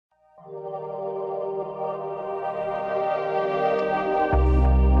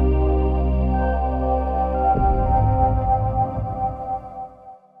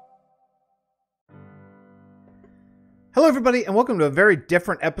everybody, and welcome to a very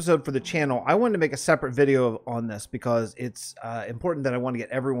different episode for the channel. I wanted to make a separate video on this because it's important that I want to get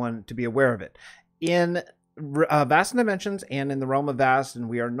everyone to be aware of it. In Vasten Dimensions and in the Realm of Vasten,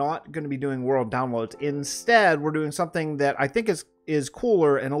 we are not going to be doing world downloads. Instead, we're doing something that I think is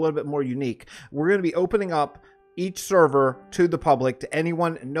cooler and a little bit more unique. We're going to be opening up each server to the public, to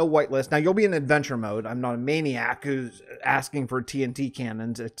anyone, no whitelist. Now, you'll be in adventure mode. I'm not a maniac who's asking for TNT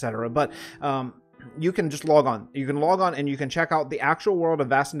cannons, etc. But you can just log on. You can log on and you can check out the actual world of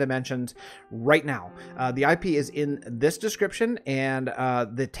Vasten Dimensions right now. The IP is in this description, and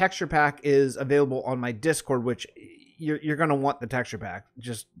the texture pack is available on my Discord, which you're going to want the texture pack.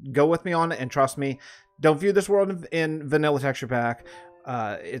 Just go with me on it and trust me. Don't view this world in vanilla texture pack.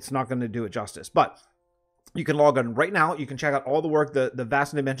 It's not going to do it justice. But you can log on right now. You can check out all the work the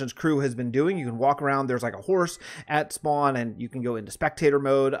Vasten Dimensions crew has been doing. You can walk around. There's like a horse at spawn, and you can go into spectator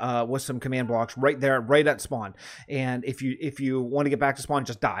mode with some command blocks right there, right at spawn. And if you want to get back to spawn,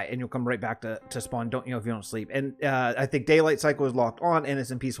 just die, and you'll come right back to spawn. Don't if you don't sleep. And I think daylight cycle is locked on, and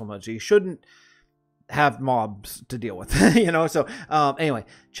it's in peaceful mode, so you shouldn't have mobs to deal with, So anyway,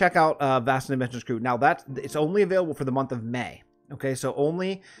 check out Vasten Dimensions crew. Now it's only available for the month of May. Okay, so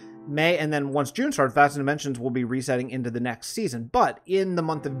only May, and then once June starts, Vasten Dimensions will be resetting into the next season. But in the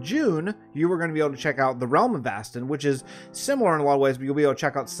month of June, you are going to be able to check out the Realm of Vasten, which is similar in a lot of ways, but you'll be able to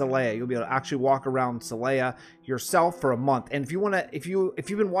check out Celea. You'll be able to actually walk around Celea yourself for a month. And if you want to, if you've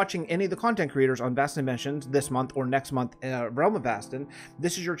been watching any of the content creators on Vasten Dimensions this month or next month, Realm of Vasten,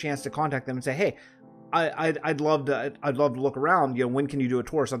 this is your chance to contact them and say, hey, I'd love to look around. When can you do a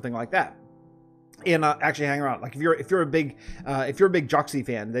tour or something like that? And actually hang around. Like if you're a big Joxy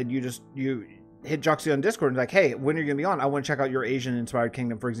fan, then you hit Joxy on Discord and like, hey, when are you gonna be on? I want to check out your Asian inspired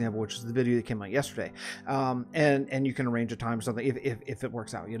kingdom, for example, which is the video that came out yesterday. And you can arrange a time or something if it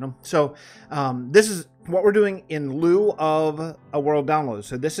works out, So this is what we're doing in lieu of a world download.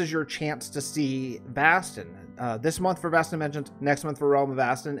 So this is your chance to see Vasten. This month for Vasten Dimensions, next month for Realm of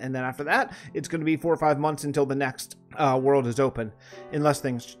Vasten, and then after that, it's going to be 4 or 5 months until the next world is open, unless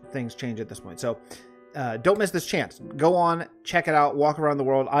things change at this point. So don't miss this chance. Go on, check it out, walk around the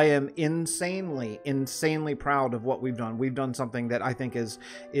world. I am insanely proud of what we've done. We've done something that I think is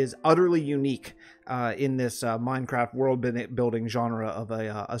utterly unique in this Minecraft world building genre of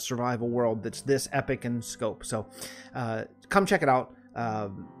a survival world that's this epic in scope. So come check it out.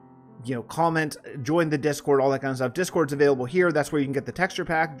 Comment, join the Discord, all that kind of stuff. Discord's available here. That's where you can get the texture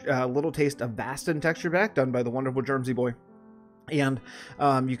pack, a little taste of Vasten texture pack done by the wonderful Germsy boy. And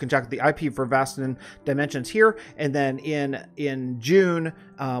you can check the IP for Vasten Dimensions here. And then in June,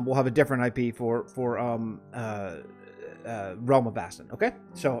 we'll have a different IP for Realm of Vasten. Okay?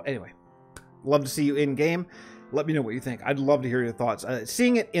 So anyway, love to see you in game. Let me know what you think. I'd love to hear your thoughts.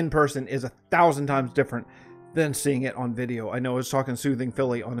 Seeing it in person is 1,000 times different than seeing it on video. I know I was talking to Soothing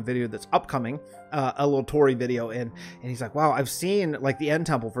Philly on a video that's upcoming, a little Tory video, and he's like, wow, I've seen like the End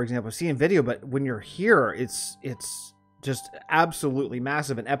Temple, for example, I've seen video, but when you're here, it's just absolutely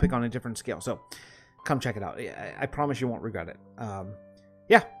massive and epic on a different scale. So come check it out. I promise you won't regret it.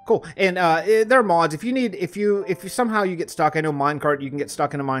 Yeah, cool. And there are mods. If you somehow you get stuck, I know minecart, you can get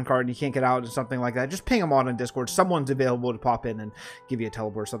stuck in a minecart and you can't get out or something like that, just ping a mod on Discord. Someone's available to pop in and give you a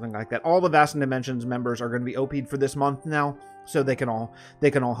teleport or something like that. All the Vasten Dimensions members are going to be OP'd for this month now, so they can all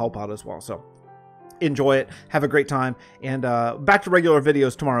help out as well. So enjoy it, have a great time, and back to regular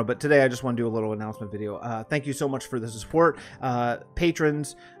videos tomorrow, but today I just want to do a little announcement video. Thank you so much for the support.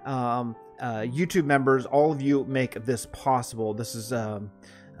 Patrons, YouTube members, all of you make this possible. This is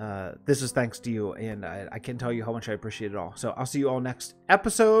thanks to you, and I can't tell you how much I appreciate it all. So I'll see you all next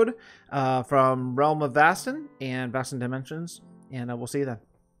episode from Realm of Vasten and Vasten Dimensions, and we'll see you then.